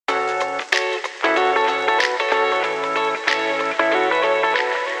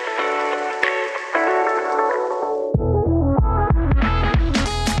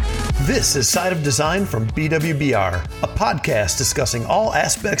This is Side of Design from BWBR, a podcast discussing all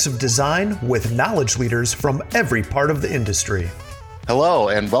aspects of design with knowledge leaders from every part of the industry. Hello,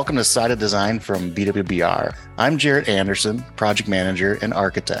 and welcome to Side of Design from BWBR. I'm Jarrett Anderson, project manager and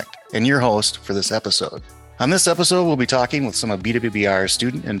architect, and your host for this episode. On this episode, we'll be talking with some of BWBR's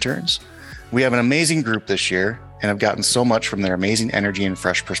student interns. We have an amazing group this year, and have gotten so much from their amazing energy and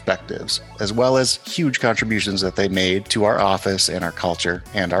fresh perspectives, as well as huge contributions that they made to our office and our culture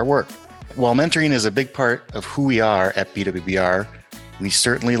and our work. While mentoring is a big part of who we are at BWBR, we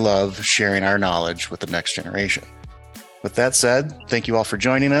certainly love sharing our knowledge with the next generation. With that said, thank you all for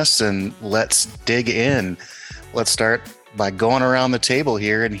joining us, and let's dig in. Let's start by going around the table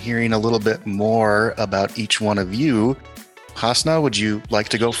here and hearing a little bit more about each one of you. Hasna, would you like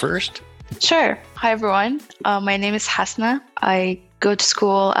to go first? Sure. Hi, everyone. My name is Hasna. I go to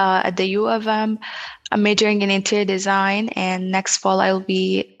school at the U of M. I'm majoring in interior design, and next fall I will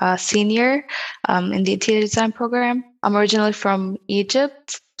be a senior in the interior design program. I'm originally from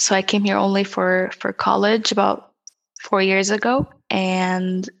Egypt, so I came here only for college about 4 years ago.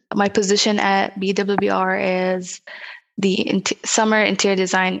 And my position at BWBR is the summer interior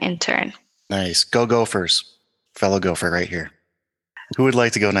design intern. Nice. Go Gophers. Fellow Gopher right here. Who would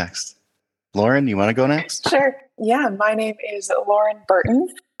like to go next? Lauren, you want to go next? Sure. Yeah, my name is Lauren Burton.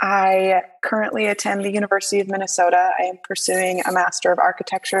 I currently attend the University of Minnesota. I am pursuing a Master of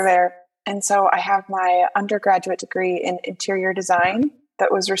Architecture there. And so I have my undergraduate degree in interior design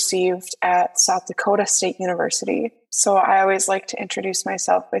that was received at South Dakota State University. So I always like to introduce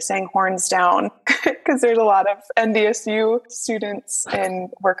myself by saying horns down because there's a lot of NDSU students and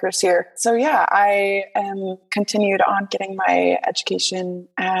workers here. So yeah, I am continued on getting my education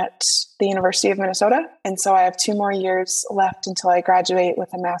at the University of Minnesota. And so I have 2 more years left until I graduate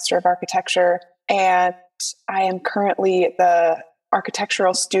with a Master of Architecture. And I am currently the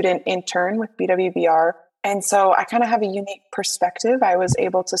architectural student intern with BWBR. And so I kind of have a unique perspective. I was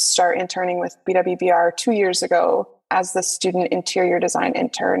able to start interning with BWBR 2 years ago as the student interior design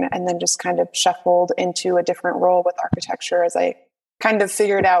intern, and then just kind of shuffled into a different role with architecture as I kind of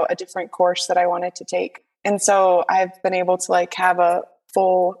figured out a different course that I wanted to take. And so I've been able to have a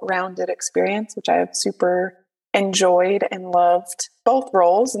full rounded experience, which I have super enjoyed and loved both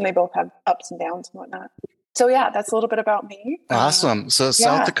roles, and they both have ups and downs and whatnot. So yeah, that's a little bit about me. Awesome. So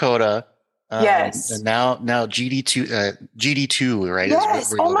South Dakota. Yes. And now GD2, right?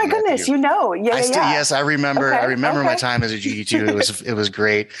 Yes. Oh my goodness. You know. Yeah. Yes, I remember. Okay, I remember my time as a GD2. It was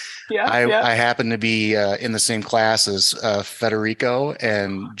great. I happened to be in the same class as Federico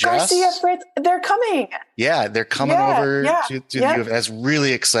and Jess. Garcia Fritz, they're coming. Yeah, they're coming over to the U of. That's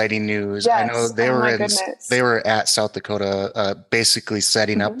really exciting news. Yes. I know they were at South Dakota, basically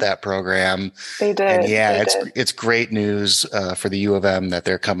setting up that program. They did. And it's great news for the U of M that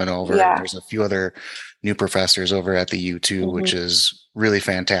they're coming over. Yeah. There's a few other new professors over at the U too, which is really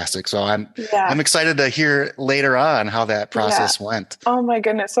fantastic. So I'm excited to hear later on how that process went. Oh my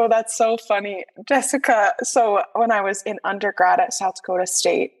goodness. So that's so funny. Jessica. So when I was in undergrad at South Dakota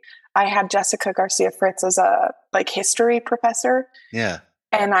State, I had Jessica Garcia Fritz as a history professor. Yeah.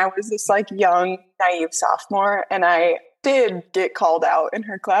 And I was this young, naive sophomore, and I did get called out in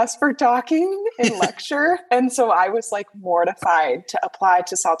her class for talking in lecture. And so I was mortified to apply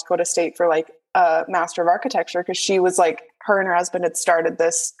to South Dakota State for a Master of Architecture, because she was her and her husband had started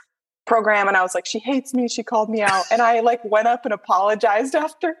this program, and I was she hates me, she called me out, and I went up and apologized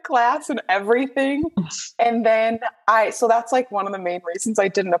after class and everything. And then so that's one of the main reasons I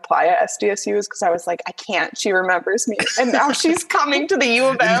didn't apply at SDSU, is because I was I can't, she remembers me, and now she's coming to the U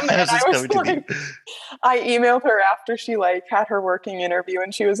of M. And I was I emailed her after she had her working interview,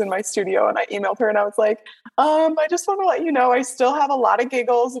 and she was in my studio, and I emailed her and I was I just want to let you know I still have a lot of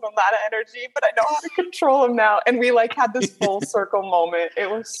giggles and a lot of energy, but I know how to control them now. And we had this full circle moment. It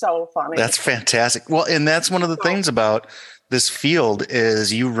was so funny. That's fantastic. Well, and that's one of the things about this field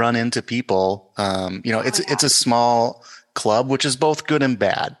is you run into people. It's a small club, which is both good and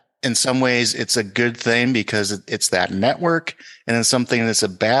bad. In some ways, it's a good thing because it's that network, and in something that's a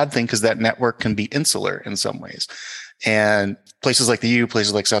bad thing because that network can be insular in some ways. And places like the U,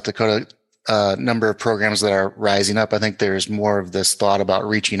 places like South Dakota, number of programs that are rising up. I think there's more of this thought about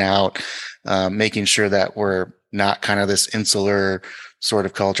reaching out, making sure that we're not kind of this insular sort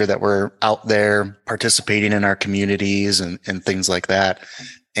of culture, that we're out there participating in our communities and things like that.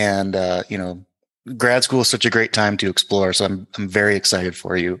 And, grad school is such a great time to explore. So I'm very excited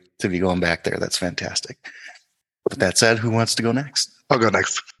for you to be going back there. That's fantastic. With that said, who wants to go next? I'll go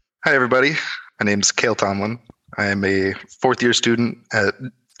next. Hi, everybody. My name is Cale Tomlin. I am a 4th-year student at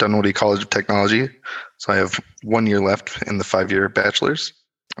Dunwoody College of Technology. So I have 1 year left in the 5-year bachelor's.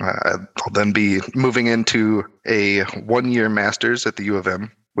 I'll then be moving into a 1-year master's at the U of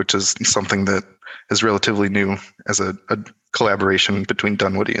M, which is something that is relatively new as a collaboration between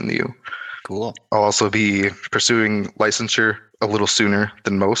Dunwoody and the U. Cool. I'll also be pursuing licensure a little sooner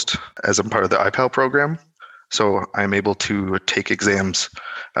than most as I'm part of the IPAL program. So I'm able to take exams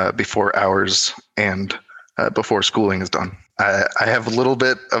before hours and before schooling is done. I have a little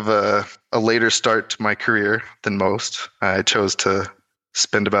bit of a later start to my career than most. I chose to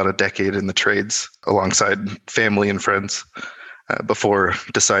spend about a decade in the trades alongside family and friends before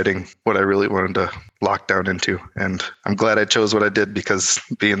deciding what I really wanted to lock down into. And I'm glad I chose what I did, because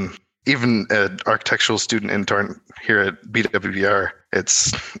being even an architectural student intern here at BWBR,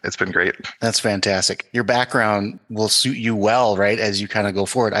 it's been great. That's fantastic. Your background will suit you well, right, as you kind of go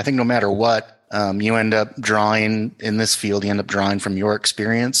forward. I think no matter what, you end up drawing in this field, you end up drawing from your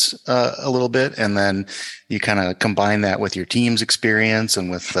experience a little bit, and then you kind of combine that with your team's experience and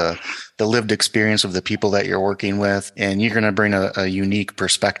with the lived experience of the people that you're working with, and you're going to bring a unique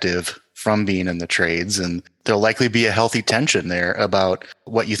perspective from being in the trades. And there'll likely be a healthy tension there about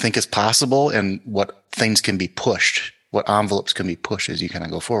what you think is possible and what things can be pushed, what envelopes can be pushed as you kind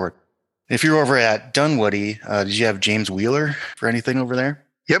of go forward. If you're over at Dunwoody, did you have James Wheeler for anything over there?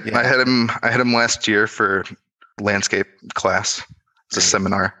 Yep, yeah. I had him last year for landscape class. It's a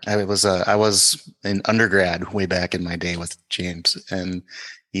seminar. I was in undergrad way back in my day with James, and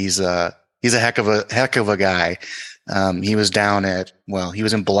he's a heck of a guy. He was he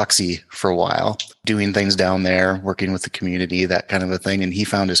was in Biloxi for a while, doing things down there, working with the community, that kind of a thing. And he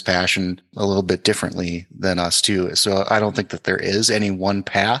found his passion a little bit differently than us too. So I don't think that there is any one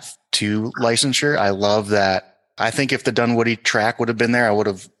path to licensure. I love that. I think if the Dunwoody track would have been there, I would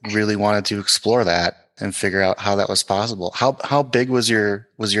have really wanted to explore that and figure out how that was possible. How big was your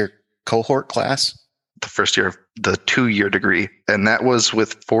cohort class? The first year of the 2-year degree, and that was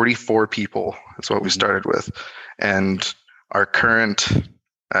with 44 people. That's what we started with. And our current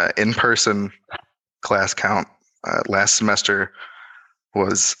in-person class count last semester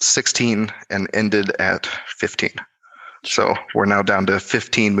was 16 and ended at 15. So we're now down to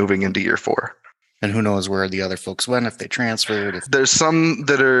 15 moving into year 4. And who knows where the other folks went, if they transferred. There's some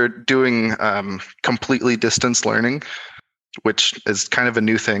that are doing completely distance learning, which is kind of a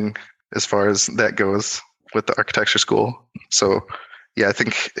new thing as far as that goes with the architecture school. So yeah, I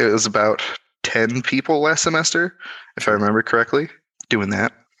think it was about 10 people last semester, if I remember correctly, doing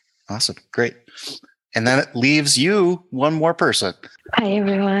that. Awesome. Great. And then it leaves you one more person. Hi,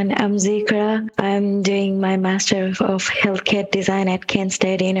 everyone. I'm Zikra. I'm doing my Master of Healthcare Design at Kent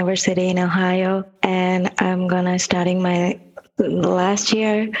State University in Ohio, and I'm going to starting my last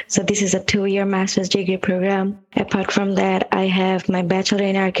year. So this is a 2-year master's degree program. Apart from that, I have my Bachelor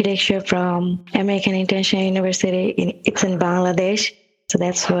in Architecture from American International University. It's in Bangladesh. So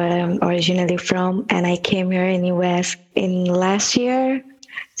that's where I'm originally from. And I came here in US in last year.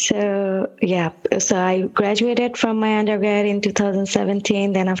 So I graduated from my undergrad in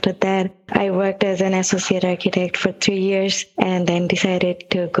 2017. Then after that, I worked as an associate architect for 3 years and then decided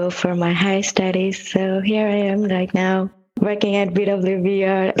to go for my higher studies. So here I am right now working at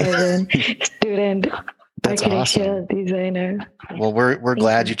BWBR as a student architectural designer. Well, we're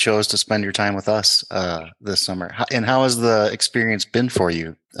glad you chose to spend your time with us this summer. And how has the experience been for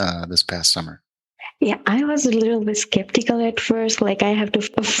you this past summer? Yeah, I was a little bit skeptical at first. Like, I have to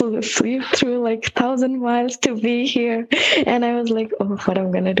sleep through 1,000 miles to be here. And I was like, oh, what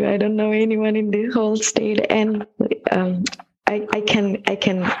I'm going to do? I don't know anyone in the whole state. And I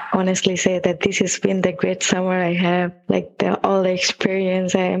can honestly say that this has been the great summer I have. All the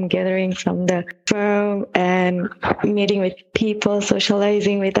experience I am gathering from the firm and meeting with people,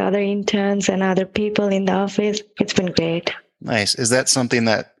 socializing with other interns and other people in the office. It's been great. Nice. Is that something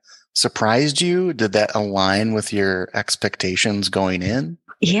that surprised you? Did that align with your expectations going in?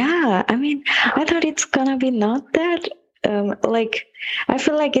 Yeah. I mean, I thought it's going to be not that. I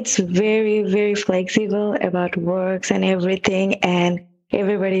feel like it's very, very flexible about works and everything. And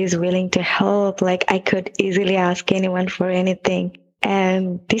everybody is willing to help. I could easily ask anyone for anything.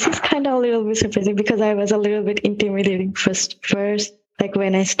 And this is kind of a little bit surprising because I was a little bit intimidating first.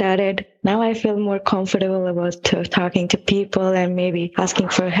 When I started, now I feel more comfortable about talking to people and maybe asking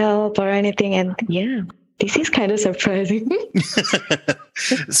for help or anything. And yeah, this is kind of surprising.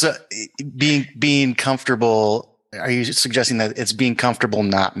 So being comfortable, are you suggesting that it's being comfortable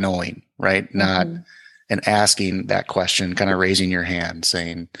not knowing, right? Not and asking that question, kind of raising your hand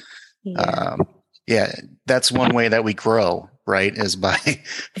saying, that's one way that we grow, right? Is by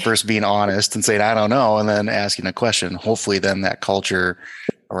first being honest and saying, I don't know, and then asking a question. Hopefully then that culture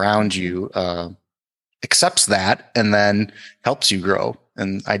around you accepts that and then helps you grow,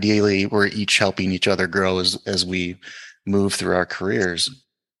 And ideally, we're each helping each other grow as we move through our careers.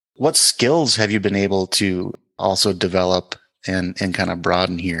 What skills have you been able to also develop and kind of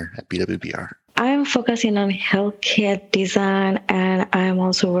broaden here at BWBR? I'm focusing on healthcare design, and I'm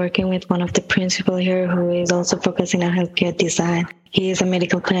also working with one of the principal here who is also focusing on healthcare design. He is a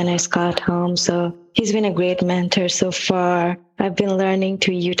medical planner, Scott Holmes, so he's been a great mentor so far. I've been learning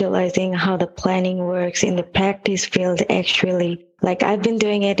to utilizing how the planning works in the practice field actually. Like I've been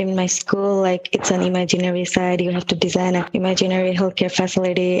doing it in my school, like it's an imaginary side. You have to design an imaginary healthcare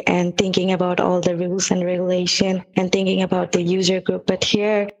facility and thinking about all the rules and regulation and thinking about the user group. But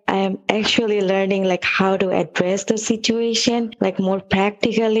here I am actually learning like how to address the situation, like more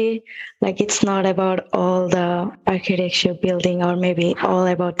practically. Like it's not about all the architecture building or maybe all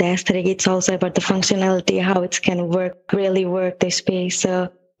about the aesthetic. It's also about the functionality, how it can really work the space.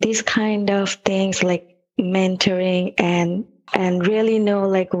 So these kind of things like mentoring and really know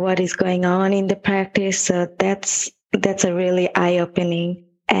like what is going on in the practice. So that's a really eye-opening.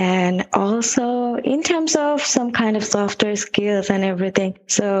 And also in terms of some kind of software skills and everything.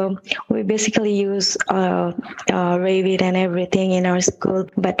 So we basically use Revit and everything in our school,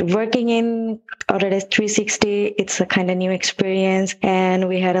 but working in Autodesk 360, it's a kind of new experience. And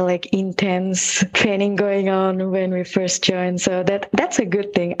we had a like intense training going on when we first joined. So that's a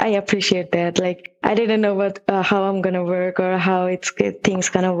good thing. I appreciate that. Like I didn't know how I'm going to work or how things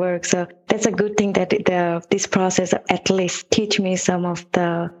going to work. So that's a good thing that this process at least teach me some of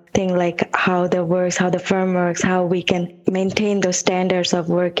the thing like how that works, how the firm works, how we can maintain those standards of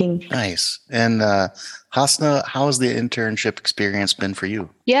working. Nice. And Hasna, how has the internship experience been for you?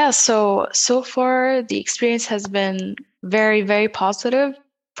 Yeah, so far the experience has been very, very positive.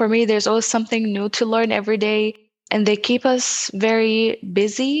 For me, there's always something new to learn every day, and they keep us very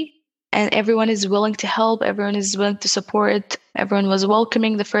busy, and everyone is willing to help, everyone is willing to support, everyone was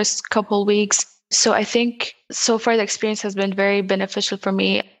welcoming the first couple weeks. So I think so far the experience has been very beneficial for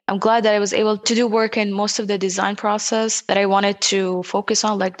me. I'm glad that I was able to do work in most of the design process that I wanted to focus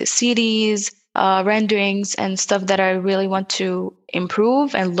on, like the CDs, renderings, and stuff that I really want to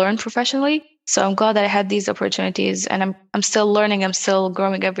improve and learn professionally. So I'm glad that I had these opportunities, and I'm still learning. I'm still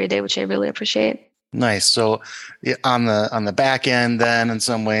growing every day, which I really appreciate. Nice. So on the back end, then in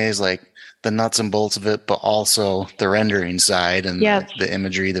some ways, like the nuts and bolts of it, but also the rendering side and the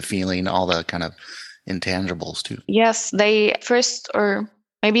imagery, the feeling, all the kind of intangibles too. Yes, they first or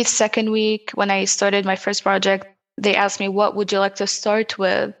maybe second week when I started my first project, they asked me, what would you like to start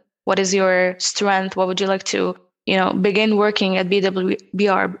with? What is your strength? What would you like to, begin working at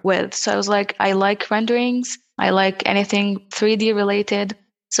BWBR with? So I was like, I like renderings. I like anything 3D related.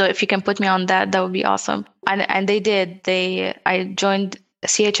 So if you can put me on that would be awesome. And they did. I joined a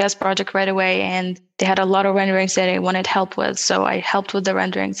CHS project right away, and they had a lot of renderings that I wanted help with. So I helped with the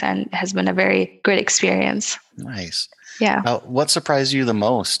renderings, and it has been a very great experience. Nice. Yeah. What surprised you the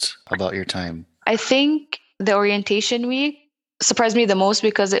most about your time? I think the orientation week surprised me the most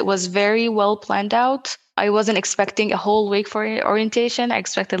because it was very well planned out. I wasn't expecting a whole week for orientation. I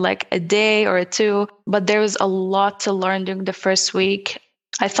expected like a day or two, but there was a lot to learn during the first week.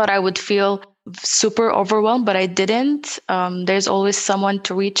 I thought I would feel super overwhelmed, but I didn't. There's always someone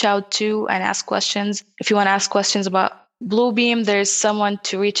to reach out to and ask questions. If you want to ask questions about Bluebeam, there's someone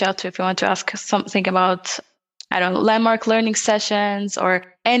to reach out to if you want to ask something about, I don't know, landmark learning sessions or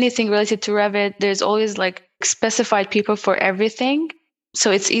anything related to Revit. There's always like specified people for everything.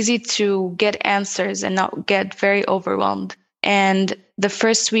 So it's easy to get answers and not get very overwhelmed. And the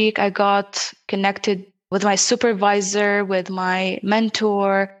first week I got connected with my supervisor, with my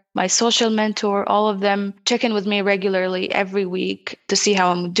mentor, my social mentor, all of them check in with me regularly every week to see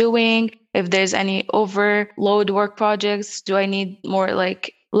how I'm doing. If there's any overload work projects, do I need more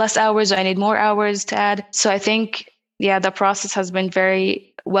like less hours? Do I need more hours to add? So I think, the process has been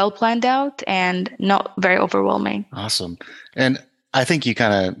very well planned out and not very overwhelming. Awesome. And I think you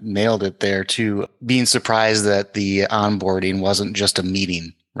kind of nailed it there too, being surprised that the onboarding wasn't just a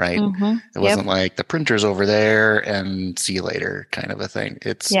meeting, right? Mm-hmm. It wasn't like the printer's over there and see you later kind of a thing.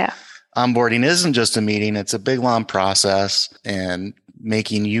 Onboarding isn't just a meeting. It's a big, long process, and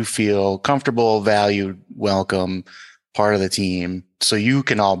making you feel comfortable, valued, welcome, part of the team. So you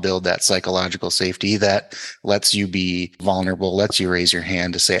can all build that psychological safety that lets you be vulnerable, lets you raise your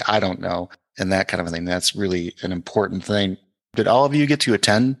hand to say, I don't know, and that kind of thing. That's really an important thing. Did all of you get to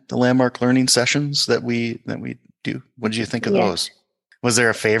attend the landmark learning sessions that we do? What did you think of those? Was there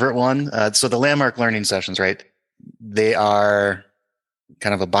a favorite one? So the landmark learning sessions, right? They are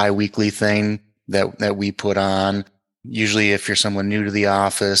kind of a bi-weekly thing that we put on. Usually, if you're someone new to the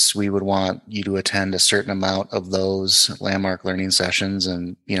office, we would want you to attend a certain amount of those landmark learning sessions.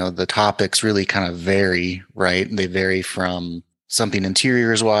 And, the topics really kind of vary, right? They vary from something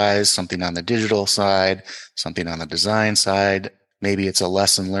interiors wise, something on the digital side, something on the design side. Maybe it's a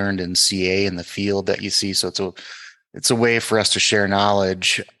lesson learned in CA in the field that you see. So it's a way for us to share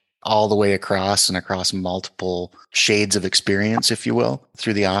knowledge all the way across and across multiple shades of experience, if you will,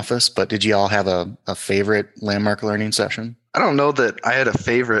 through the office. But did you all have a favorite landmark learning session? I don't know that I had a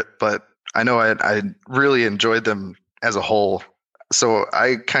favorite, but I know I really enjoyed them as a whole. So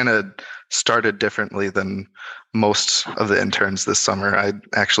I kind of started differently than most of the interns this summer. I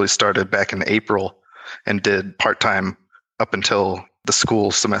actually started back in April and did part-time up until the school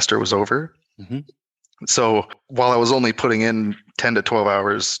semester was over. Mm-hmm. So while I was only putting in 10 to 12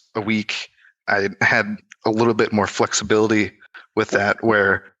 hours a week, I had a little bit more flexibility with that,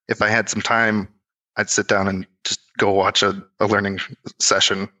 where if I had some time, I'd sit down and just go watch a learning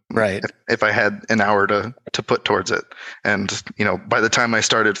session. Right. If I had an hour to put towards it. And, by the time I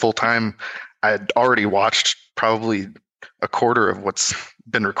started full time, I had already watched probably a quarter of what's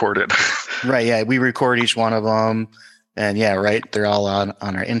been recorded. Right. Yeah. We record each one of them. And yeah, right. They're all on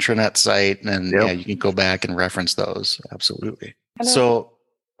our intranet site, and yep. Yeah, you can go back and reference those. Absolutely. So,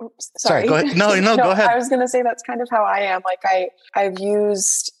 sorry, go ahead. No, go ahead. I was going to say that's kind of how I am. Like I've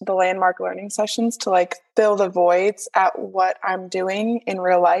used the landmark learning sessions to like fill the voids at what I'm doing in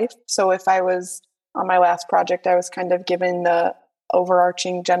real life. So if I was on my last project, I was kind of given the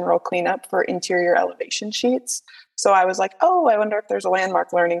overarching general cleanup for interior elevation sheets. So I was like, oh, I wonder if there's a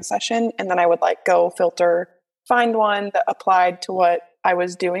landmark learning session. And then I would like go filter, find one that applied to what I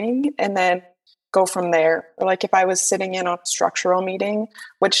was doing, and then go from there. Or like if I was sitting in on a structural meeting,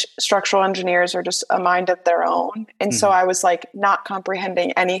 which structural engineers are just a mind of their own. And so I was like not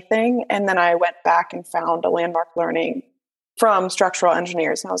comprehending anything. And then I went back and found a landmark learning from structural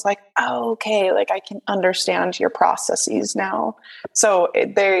engineers. And I was like, oh, okay, like I can understand your processes now. So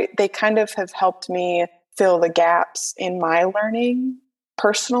they kind of have helped me fill the gaps in my learning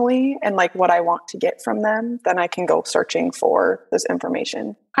personally, and like what I want to get from them. Then I can go searching for this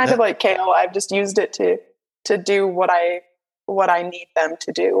information. Kind of like Kale, I've just used it to do what I need them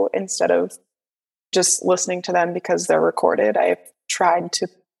to do instead of just listening to them because they're recorded. I've tried to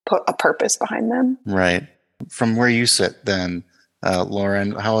put a purpose behind them. Right. From where you sit then,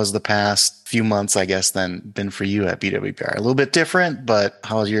 Lauren, how has the past few months, I guess, then been for you at BWBR? A little bit different, but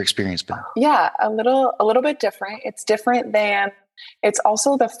how has your experience been? Yeah, a little bit different. It's different than it's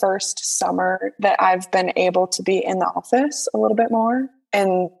also the first summer that I've been able to be in the office a little bit more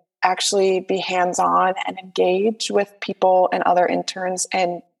and actually be hands-on and engage with people and other interns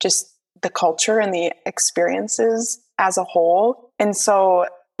and just the culture and the experiences as a whole. And so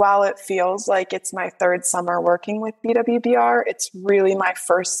while it feels like it's my third summer working with BWBR, it's really my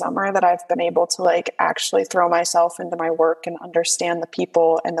first summer that I've been able to like actually throw myself into my work and understand the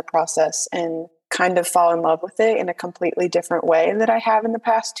people and the process and kind of fall in love with it in a completely different way that I have in the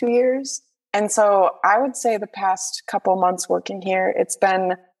past 2 years. And so I would say the past couple months working here, it's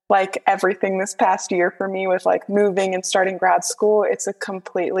been like everything this past year for me with like moving and starting grad school. It's a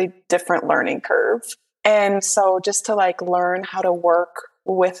completely different learning curve. And so just to like learn how to work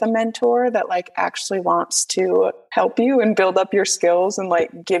with a mentor that like actually wants to help you and build up your skills and like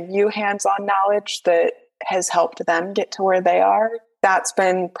give you hands-on knowledge that has helped them get to where they are. That's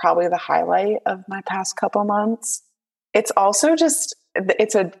been probably the highlight of my past couple months. It's also just,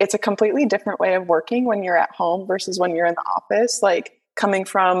 it's a completely different way of working when you're at home versus when you're in the office. Like coming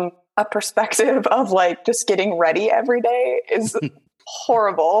from a perspective of like just getting ready every day is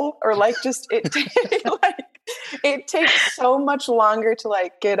horrible, or like just it takes so much longer to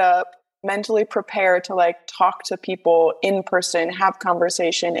like get up, mentally prepare to like talk to people in person, have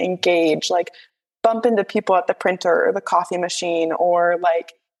conversation, engage, like bump into people at the printer or the coffee machine, or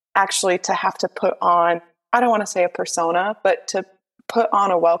like actually to have to put on, I don't want to say a persona, but to put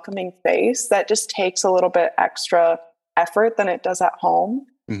on a welcoming face. That just takes a little bit extra effort than it does at home.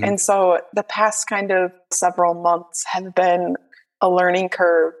 Mm-hmm. And so the past kind of several months have been a learning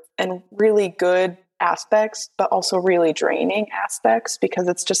curve and really good aspects, but also really draining aspects, because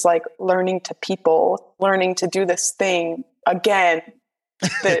it's just like learning to people, learning to do this thing again.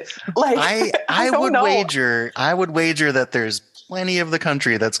 That like I would wager that there's plenty of the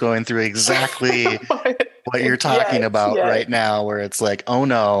country that's going through exactly what you're talking about right now, where it's like, oh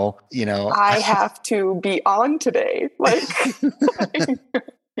no, I have to be on today. Like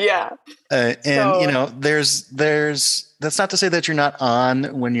Yeah. And So, there's that's not to say that you're not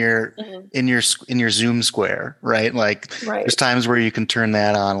on when you're mhm, in your Zoom square, right? Like right. there's times where you can turn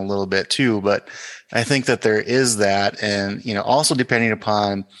that on a little bit too, but I think that there is that. And, also depending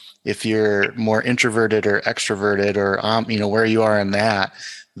upon if you're more introverted or extroverted or, where you are in that,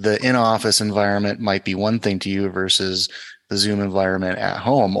 the in-office environment might be one thing to you versus the Zoom environment at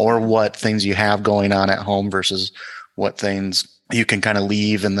home, or what things you have going on at home versus what things you can kind of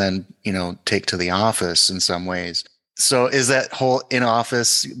leave and then, take to the office in some ways. So is that whole in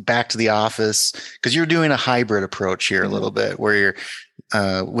office back to the office? Because you're doing a hybrid approach here a little bit where you're,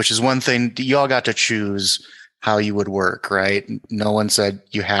 which is one thing you all got to choose how you would work, right? No one said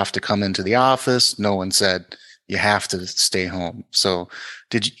you have to come into the office. No one said you have to stay home. So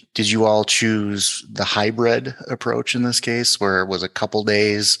did you all choose the hybrid approach in this case, where it was a couple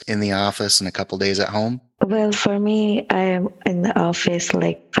days in the office and a couple days at home? Well, for me, I am in the office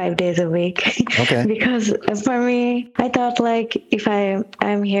like 5 days a week. Okay. Because for me, I thought like if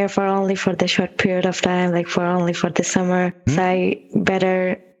I'm here for only for the short period of time, like for only for the summer, so I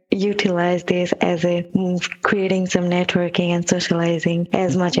better utilize this as creating some networking and socializing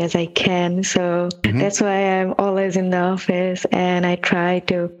as much as I can. So that's why I'm always in the office, and I try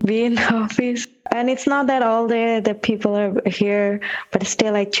to be in the office. And it's not that all the people are here, but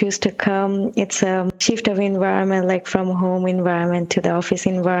still I choose to come. It's a shift of environment, like from home environment to the office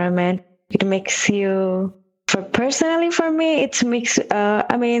environment. It makes you, personally for me, it's mixed.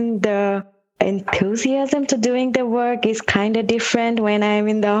 The enthusiasm to doing the work is kind of different when I'm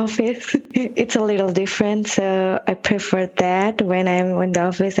in the office. It's a little different, so I prefer that when I'm in the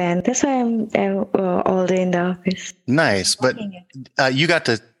office, and that's why I'm all day in the office. Nice, but you got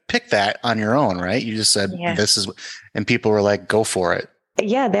to pick that on your own, right? You just said this is, and people were like, "Go for it."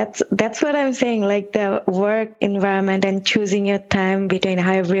 Yeah, that's what I'm saying. Like the work environment and choosing your time between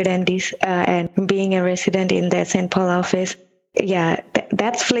hybrid and this and being a resident in the St. Paul office. Yeah,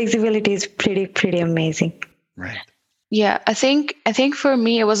 that flexibility is pretty amazing. Right. Yeah, I think for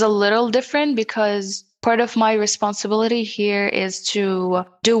me it was a little different because part of my responsibility here is to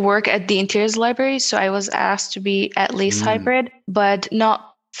do work at the Interiors Library. So I was asked to be at least hybrid, but not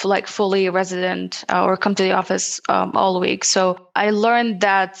like fully resident or come to the office all week. So I learned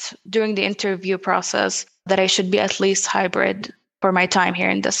that during the interview process that I should be at least hybrid for my time here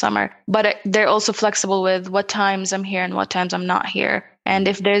in the summer. But they're also flexible with what times I'm here and what times I'm not here. And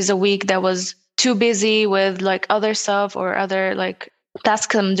if there's a week that was too busy with like other stuff or other like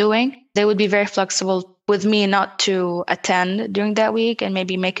tasks I'm doing, they would be very flexible with me not to attend during that week and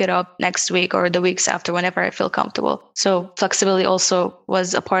maybe make it up next week or the weeks after whenever I feel comfortable. So flexibility also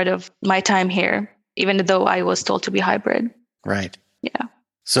was a part of my time here, even though I was told to be hybrid. Right. Yeah.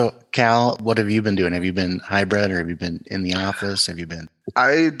 So Cal, what have you been doing? Have you been hybrid or have you been in the office?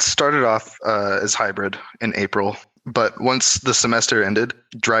 I started off as hybrid in April, but once the semester ended,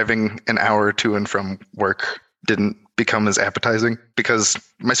 driving an hour to and from work didn't become as appetizing because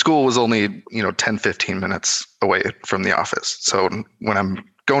my school was only 10-15 minutes away from the office. So when I'm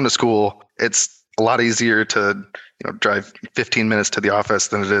going to school, it's a lot easier to drive 15 minutes to the office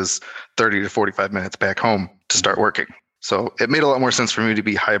than it is 30 to 45 minutes back home to start working. So it made a lot more sense for me to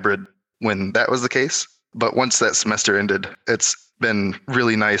be hybrid when that was the case. But once that semester ended, it's been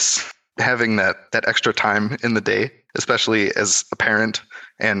really nice having that extra time in the day, especially as a parent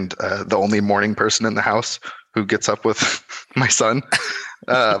and the only morning person in the house who gets up with my son.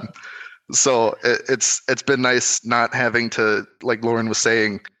 So it's been nice not having to, like Lauren was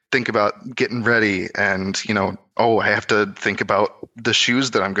saying, think about getting ready and, I have to think about the shoes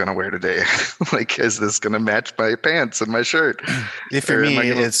that I'm going to wear today. Like, is this going to match my pants and my shirt? If for me,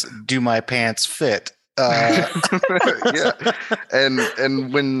 it's do my pants fit? Yeah.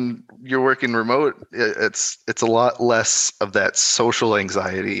 And when you're working remote, it's a lot less of that social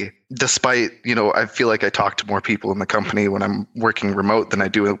anxiety. Despite, I feel like I talk to more people in the company when I'm working remote than I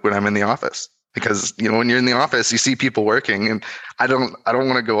do when I'm in the office. Because, when you're in the office, you see people working and I don't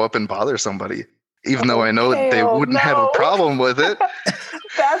want to go up and bother somebody, even though I know they wouldn't have a problem with it.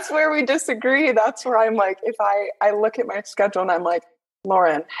 That's where we disagree. That's where I'm like, if I look at my schedule and I'm like,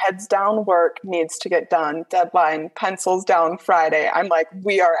 Lauren, heads down, work needs to get done. Deadline, pencils down Friday. I'm like,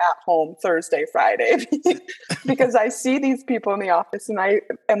 we are at home Thursday, Friday. Because I see these people in the office and I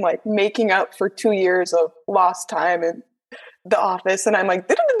am like making up for 2 years of lost time in the office. And I'm like,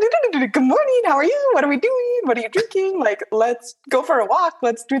 good morning. How are you? What are we doing? What are you drinking? Like, let's go for a walk.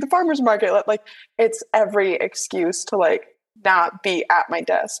 Let's do the farmer's market. It's every excuse to like not be at my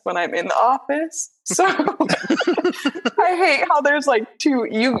desk when I'm in the office. So I hate how there's like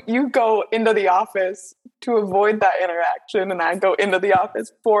you go into the office to avoid that interaction, and I go into the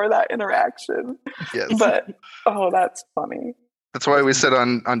office for that interaction. Yes. But that's funny. That's why we sit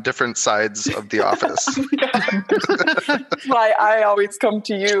on different sides of the office. That's why I always come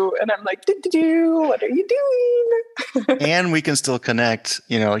to you and I'm like, what are you doing? And we can still connect,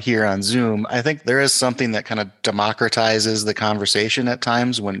 here on Zoom. I think there is something that kind of democratizes the conversation at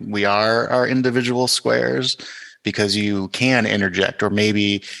times when we are our individual squares, because you can interject, or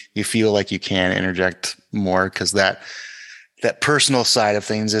maybe you feel like you can interject more because that personal side of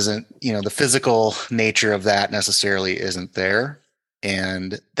things isn't, the physical nature of that necessarily isn't there.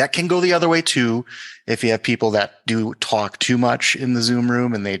 And that can go the other way too. If you have people that do talk too much in the Zoom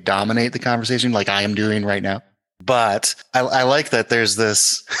room and they dominate the conversation like I am doing right now. But I like that there's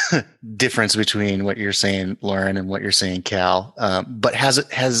this difference between what you're saying, Lauren, and what you're saying, Cal. But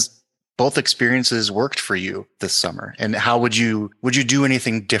has both experiences worked for you this summer? And how would you do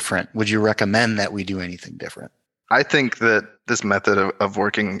anything different? Would you recommend that we do anything different? I think that this method of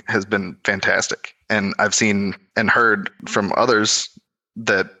working has been fantastic. And I've seen and heard from others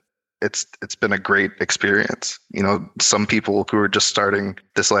that it's been a great experience. Some people who are just starting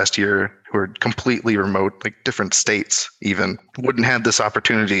this last year, who are completely remote, like different states even, wouldn't have this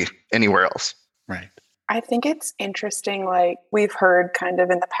opportunity anywhere else. Right. I think it's interesting, like we've heard kind of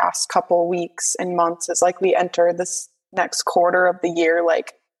in the past couple weeks and months, as like we enter this next quarter of the year,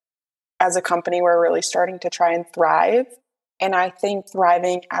 like as a company, we're really starting to try and thrive. And I think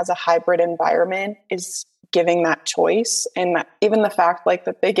thriving as a hybrid environment is giving that choice. And even the fact like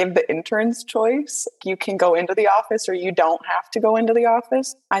that they give the interns choice, you can go into the office or you don't have to go into the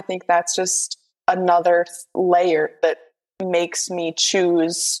office. I think that's just another layer that makes me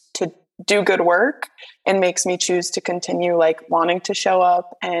choose to do good work and makes me choose to continue like wanting to show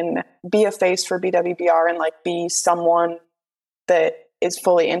up and be a face for BWBR and like be someone that is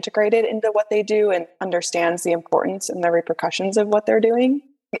fully integrated into what they do and understands the importance and the repercussions of what they're doing.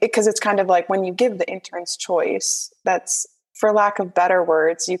 Because it's kind of like when you give the interns choice, that's, for lack of better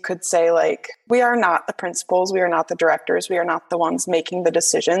words, you could say like, we are not the principals, we are not the directors, we are not the ones making the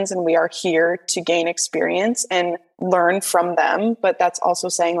decisions, and we are here to gain experience and learn from them. But that's also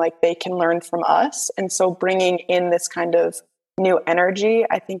saying like they can learn from us. And so bringing in this kind of new energy,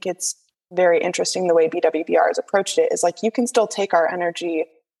 I think it's very interesting the way BWBR has approached it is like, you can still take our energy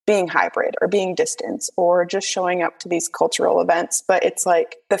being hybrid or being distance or just showing up to these cultural events. But it's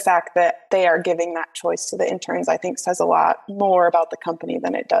like the fact that they are giving that choice to the interns, I think says a lot more about the company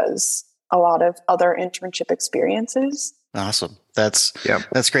than it does a lot of other internship experiences. Awesome. That's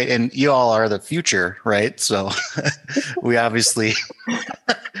great. And you all are the future, right? So we obviously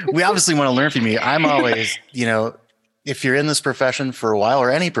want to learn from you. I'm always, if you're in this profession for a while,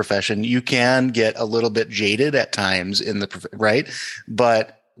 or any profession, you can get a little bit jaded at times right?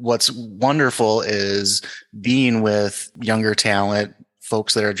 But what's wonderful is being with younger talent,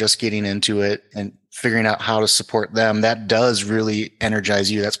 folks that are just getting into it and figuring out how to support them. That does really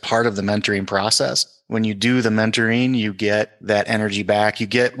energize you. That's part of the mentoring process. When you do the mentoring, you get that energy back. You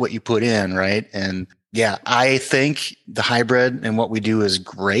get what you put in, right? And yeah, I think the hybrid and what we do is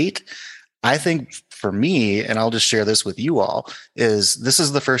great. I think for me, and I'll just share this with you all, is this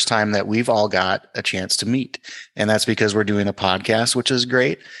is the first time that we've all got a chance to meet. And that's because we're doing a podcast, which is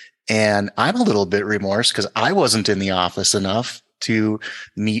great. And I'm a little bit remorse because I wasn't in the office enough to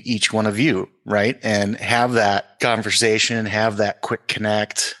meet each one of you, right? And have that conversation, have that quick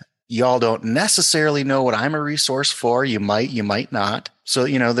connect. Y'all don't necessarily know what I'm a resource for. You might not. So,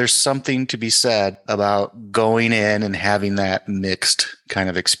 there's something to be said about going in and having that mixed kind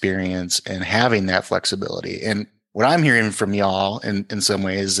of experience and having that flexibility. And what I'm hearing from y'all in some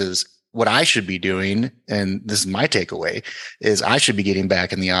ways is what I should be doing, and this is my takeaway, is I should be getting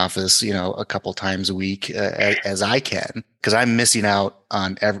back in the office, a couple times a week as I can, because I'm missing out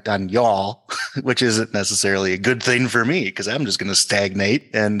on y'all, which isn't necessarily a good thing for me, because I'm just going to stagnate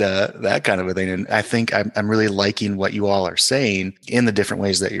and that kind of a thing. And I think I'm really liking what you all are saying in the different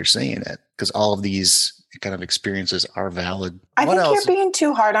ways that you're saying it, because all of these kind of experiences are valid. I think you're being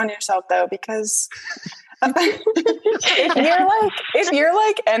too hard on yourself though, because if you're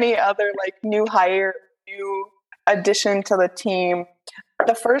like any other like new hire, new addition to the team,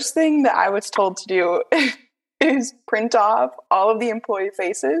 the first thing that I was told to do is print off all of the employee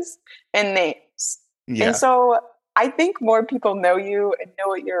faces and names. Yeah. And so I think more people know you and know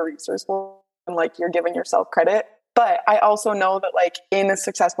what you're a resource for, and like you're giving yourself credit. But I also know that like in a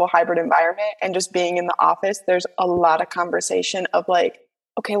successful hybrid environment and just being in the office, there's a lot of conversation of like,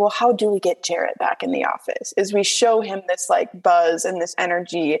 okay, well, how do we get Jarrett back in the office? Is we show him this like buzz and this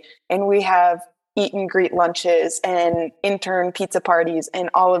energy, and we have eat and greet lunches and intern pizza parties and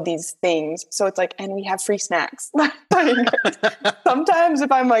all of these things. So it's like, and we have free snacks. Like, sometimes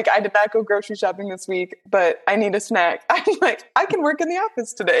if I'm like, I did not go grocery shopping this week, but I need a snack, I'm like, I can work in the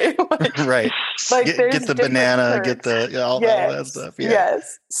office today. Like, right. Like get the banana, get the all that stuff. Yeah.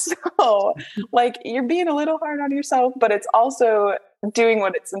 Yes. So like you're being a little hard on yourself, but it's also doing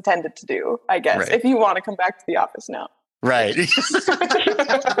what it's intended to do, I guess, Right. if you want to come back to the office now. Right.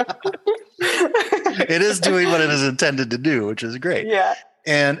 It is doing what it is intended to do, which is great. Yeah.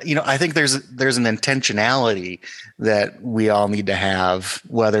 And, I think there's an intentionality that we all need to have,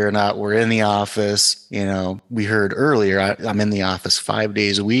 whether or not we're in the office. We heard earlier, I'm in the office 5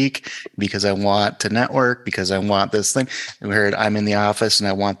 days a week because I want to network, because I want this thing. And we heard I'm in the office and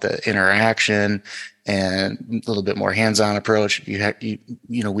I want the interaction and a little bit more hands-on approach.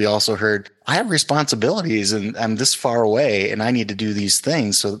 We also heard I have responsibilities and I'm this far away and I need to do these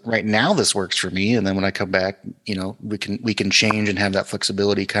things. So right now this works for me. And then when I come back, we can change and have that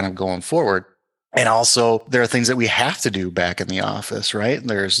flexibility kind of going forward. And also there are things that we have to do back in the office, right?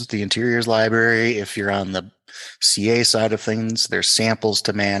 There's the interiors library. If you're on the CA side of things, there's samples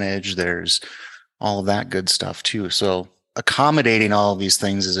to manage. There's all of that good stuff too. So accommodating all of these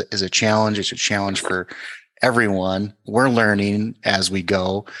things is a challenge. It's a challenge for everyone. We're learning as we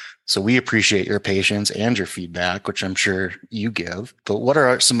go. So we appreciate your patience and your feedback, which I'm sure you give. But what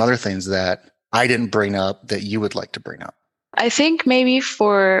are some other things that I didn't bring up that you would like to bring up? I think maybe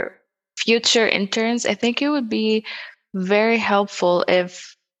for future interns, I think it would be very helpful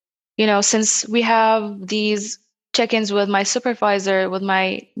if, since we have these check-ins with my supervisor, with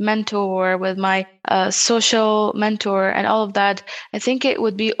my mentor, with my social mentor, and all of that, I think it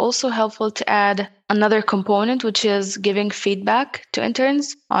would be also helpful to add another component, which is giving feedback to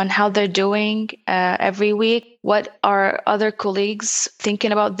interns on how they're doing every week. What are other colleagues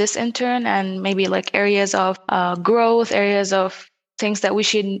thinking about this intern, and maybe like areas of growth, areas of things that we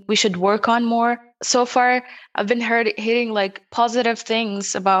should work on more. So far, I've been hearing like positive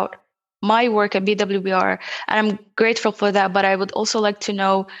things about my work at BWBR, and I'm grateful for that. But I would also like to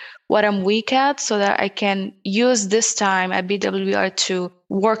know what I'm weak at so that I can use this time at BWBR to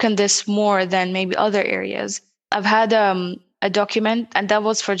work on this more than maybe other areas. I've had a document, and that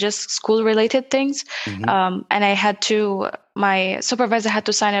was for just school-related things. Mm-hmm. And my supervisor had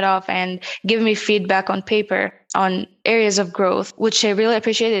to sign it off and give me feedback on paper on areas of growth, which I really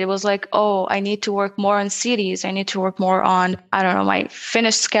appreciated. It was like, oh, I need to work more on CDs. I need to work more on, my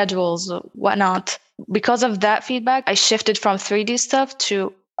finished schedules, whatnot. Because of that feedback, I shifted from 3D stuff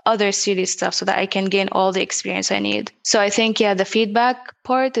to other CD stuff so that I can gain all the experience I need. So I think, the feedback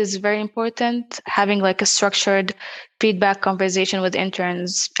part is very important. Having like a structured feedback conversation with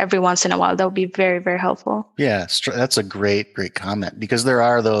interns every once in a while, that would be very, very helpful. Yeah, that's a great comment, because there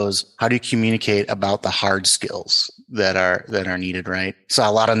are those, how do you communicate about the hard skills that are needed, right? So a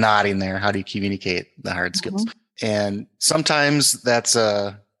lot of nodding there. How do you communicate the hard skills? Mm-hmm. And sometimes that's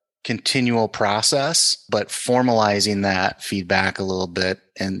a continual process, but formalizing that feedback a little bit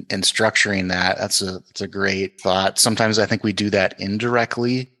and structuring that, that's a great thought. Sometimes I think we do that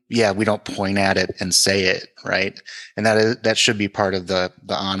indirectly. Yeah, we don't point at it and say it, right? And that should be part of the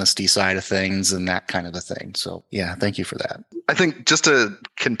honesty side of things and that kind of a thing. So yeah, thank you for that. I think just to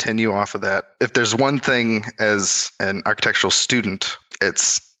continue off of that, if there's one thing as an architectural student,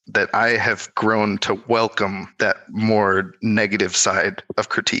 it's that I have grown to welcome that more negative side of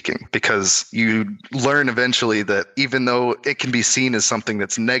critiquing, because you learn eventually that even though it can be seen as something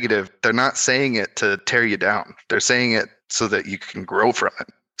that's negative, they're not saying it to tear you down. They're saying it so that you can grow from it.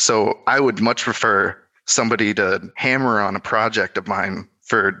 So I would much prefer somebody to hammer on a project of mine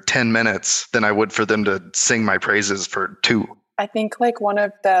for 10 minutes than I would for them to sing my praises for 2. I think like one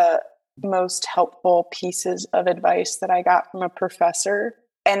of the most helpful pieces of advice that I got from a professor,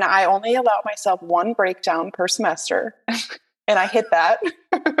 and I only allowed myself one breakdown per semester, and I hit that.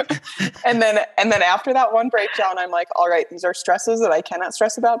 and then after that one breakdown, I'm like, all right, these are stresses that I cannot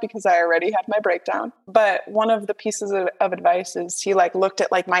stress about because I already had my breakdown. But one of the pieces of advice is he like looked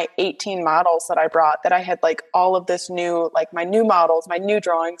at like my 18 models that I brought, that I had like all of this new, like my new models, my new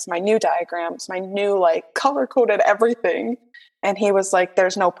drawings, my new diagrams, my new like color coded everything. And he was like,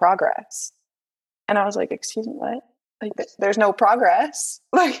 there's no progress. And I was like, excuse me, what? Like, there's no progress.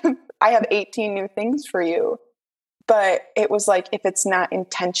 Like, I have 18 new things for you. But it was like, if it's not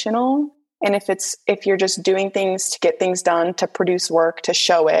intentional, and if you're just doing things to get things done, to produce work, to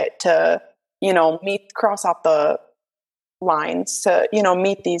show it, to, cross off the lines, to,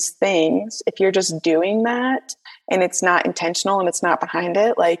 meet these things, if you're just doing that and it's not intentional and it's not behind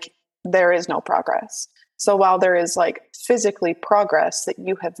it, like there is no progress. So while there is like physically progress that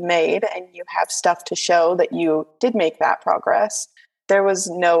you have made and you have stuff to show that you did make that progress, there was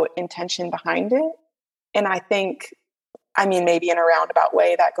no intention behind it. And I think, I mean, maybe in a roundabout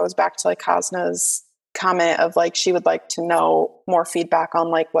way, that goes back to like Hasna's comment of like, she would like to know more feedback on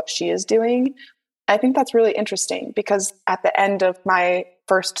like what she is doing. I think that's really interesting because at the end of my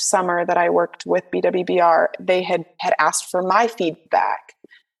first summer that I worked with BWBR, they had asked for my feedback.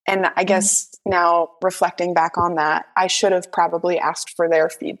 And I guess now reflecting back on that, I should have probably asked for their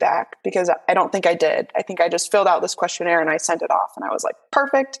feedback because I don't think I did. I think I just filled out this questionnaire and I sent it off and I was like,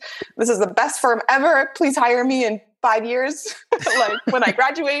 perfect. This is the best firm ever. Please hire me in 5 years, like when I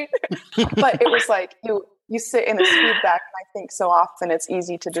graduate. But it was like, you sit in this feedback, and I think so often it's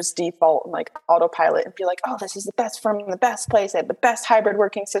easy to just default and like autopilot and be like, oh, this is the best firm, the best place, they have the best hybrid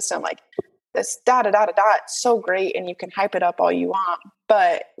working system. Like this it's so great. And you can hype it up all you want.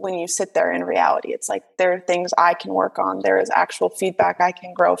 But when you sit there in reality, it's like, there are things I can work on. There is actual feedback I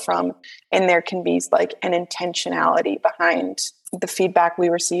can grow from. And there can be like an intentionality behind the feedback we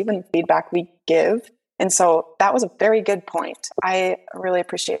receive and the feedback we give. And so that was a very good point. I really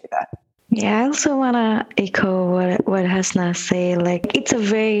appreciate that. Yeah, I also want to echo what Hasna said. Like, it's a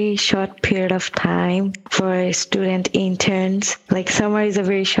very short period of time for student interns. Like, summer is a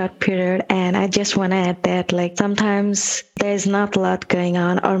very short period. And I just want to add that, like, sometimes there's not a lot going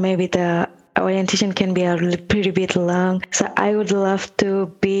on, or maybe the orientation can be a pretty bit long. So I would love to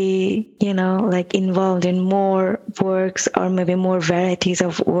be, like involved in more works or maybe more varieties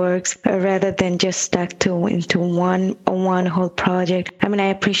of works rather than just stuck into one whole project. I mean, I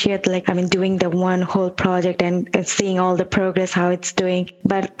appreciate doing the one whole project and seeing all the progress, how it's doing.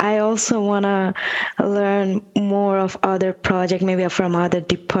 But I also want to learn more of other projects, maybe from other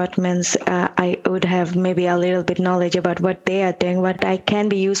departments. I would have maybe a little bit knowledge about what they are doing, what I can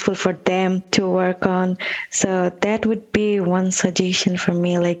be useful for them to work on. So that would be one suggestion for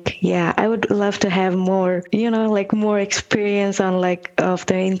me. Like, yeah, I would love to have more, more experience on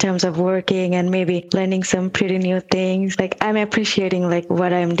in terms of working and maybe learning some pretty new things. Like, I'm appreciating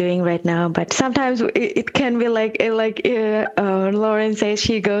what I'm doing right now, but sometimes it can be Lauren says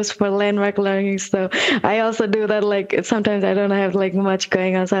she goes for landmark learning. So I also do that. Sometimes I don't have much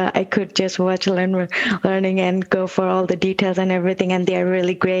going on, so I could just watch landmark learning and go for all the details and everything, and they're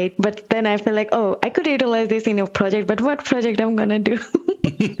really great. But then I feel like, oh, I could utilize this in a project, but what project I'm gonna do?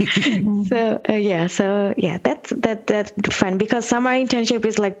 So that's fun because summer internship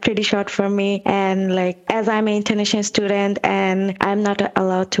is pretty short for me, and as I'm an international student and I'm not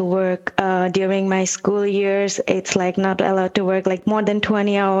allowed to work during my school years, it's not allowed to work more than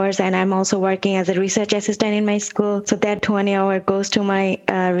 20 hours, and I'm also working as a research assistant in my school, so that 20 hour goes to my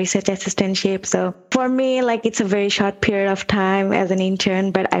research assistantship. So for me, it's a very short period of time as an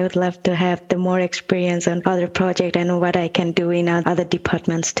intern, but I would love to have the more experience on other projects and what I can do in other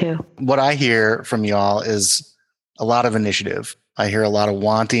departments too. What I hear from y'all is a lot of initiative. I hear a lot of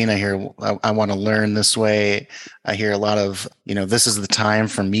wanting. I hear, I want to learn this way. I hear a lot of, this is the time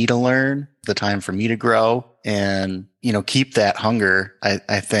for me to learn, the time for me to grow, and, keep that hunger.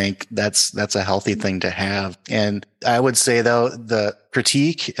 I think that's a healthy thing to have. And I would say though, the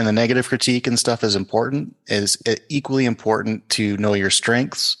critique and the negative critique and stuff is equally important to know your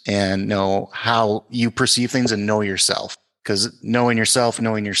strengths and know how you perceive things and know yourself, because knowing yourself,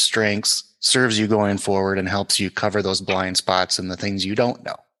 knowing your strengths serves you going forward and helps you cover those blind spots and the things you don't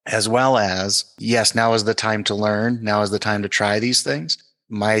know. As well as, yes, now is the time to learn. Now is the time to try these things.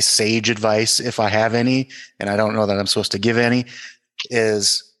 My sage advice, if I have any, and I don't know that I'm supposed to give any,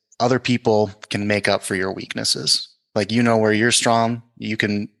 is other people can make up for your weaknesses. Where you're strong, you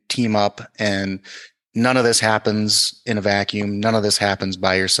can team up, and none of this happens in a vacuum. None of this happens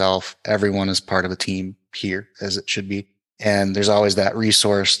by yourself. Everyone is part of a team here, as it should be. And there's always that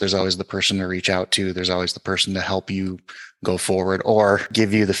resource. There's always the person to reach out to. There's always the person to help you go forward or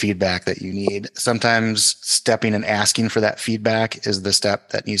give you the feedback that you need. Sometimes stepping and asking for that feedback is the step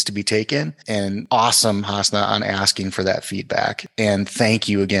that needs to be taken. And awesome, Hasna, on asking for that feedback. And thank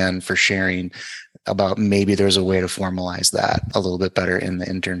you again for sharing about maybe there's a way to formalize that a little bit better in the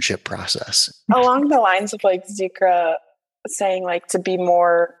internship process. Along the lines of Zikra saying to be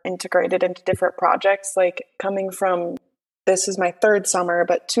more integrated into different projects, coming from, this is my third summer,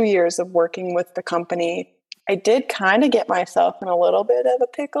 but 2 years of working with the company, I did kind of get myself in a little bit of a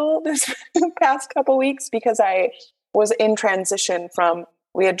pickle this past couple weeks because I was in transition from,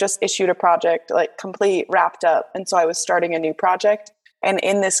 we had just issued a project, complete, wrapped up. And so I was starting a new project. And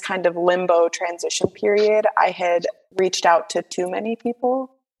in this kind of limbo transition period, I had reached out to too many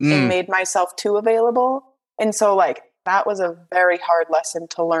people and made myself too available. And so that was a very hard lesson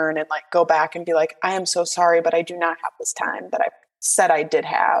to learn and like go back and be like, I am so sorry, but I do not have this time that I said I did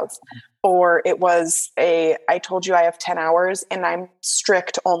have. Or it was I told you I have 10 hours and I'm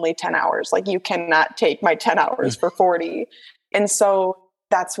strict only 10 hours. Like you cannot take my 10 hours for 40. And so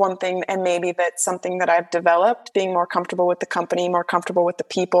that's one thing. And maybe that's something that I've developed, being more comfortable with the company, more comfortable with the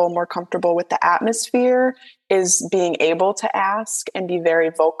people, more comfortable with the atmosphere, is being able to ask and be very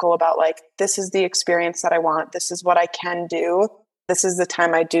vocal about like, this is the experience that I want. This is what I can do. This is the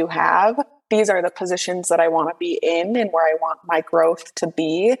time I do have. These are the positions that I want to be in and where I want my growth to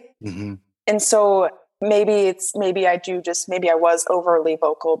be. Mm-hmm. And so maybe I was overly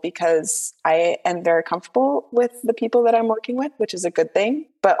vocal because I am very comfortable with the people that I'm working with, which is a good thing.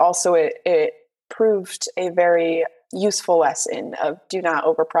 But also it proved a very useful lesson of do not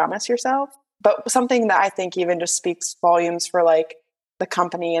overpromise yourself. But something that I think even just speaks volumes for like the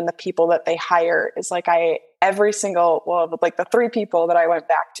company and the people that they hire is like the 3 people that I went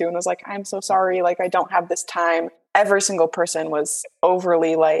back to and was like, I'm so sorry. Like, I don't have this time. Every single person was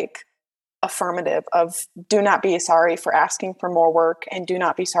overly like affirmative of do not be sorry for asking for more work and do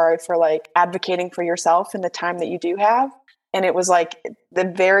not be sorry for like advocating for yourself in the time that you do have. And it was like the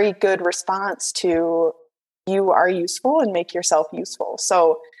very good response to you are useful and make yourself useful.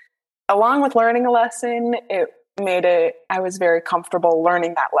 So along with learning a lesson, I was very comfortable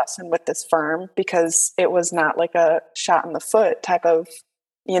learning that lesson with this firm because it was not like a shot in the foot type of,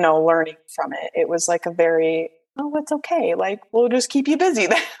 learning from it. It was like a very, it's okay. Like, we'll just keep you busy.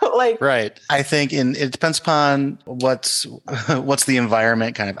 Like, right. I think it depends upon what's the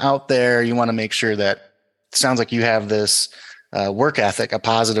environment kind of out there. You want to make sure that it sounds like you have this work ethic, a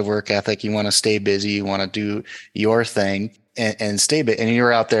positive work ethic. You want to stay busy. You want to do your thing and stay busy. And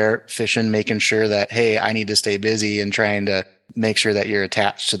you're out there fishing, making sure that, hey, I need to stay busy and trying to make sure that you're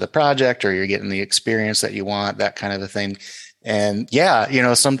attached to the project or you're getting the experience that you want, that kind of a thing. And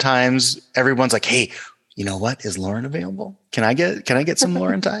yeah, sometimes everyone's like, hey, you know what? Is Lauren available? Can I get some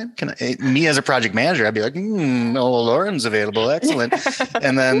Lauren time? Me as a project manager, I'd be like, Lauren's available. Excellent.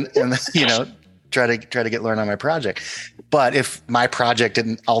 and then, try to get Lauren on my project. But if my project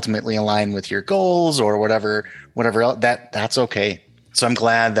didn't ultimately align with your goals or whatever else, that's okay. So I'm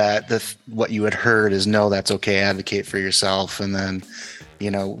glad that what you had heard is no, that's okay. Advocate for yourself. And then,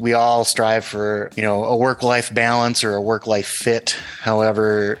 we all strive for, a work-life balance or a work-life fit.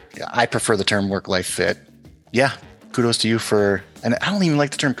 However, I prefer the term work-life fit. Yeah. Kudos to you and I don't even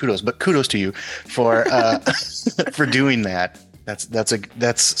like the term kudos, but kudos to you for, for doing that.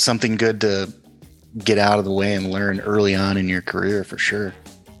 That's something good to get out of the way and learn early on in your career for sure.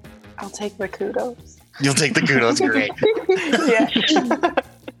 I'll take the kudos. You'll take the kudos. Great.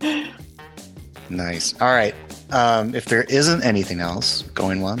 Yeah. Nice. All right. If there isn't anything else,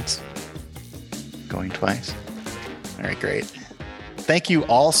 going once, going twice. All right, great. Thank you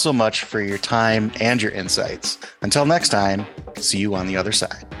all so much for your time and your insights. Until next time, see you on the other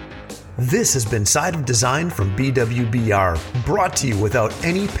side. This has been Side of Design from BWBR, brought to you without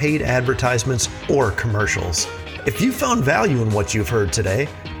any paid advertisements or commercials. If you found value in what you've heard today,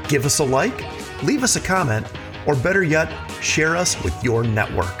 give us a like, leave us a comment, or better yet, share us with your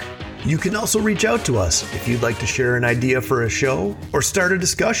network. You can also reach out to us if you'd like to share an idea for a show or start a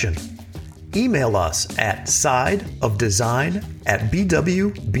discussion. Email us at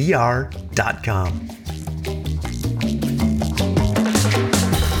sideofdesign@bwbr.com.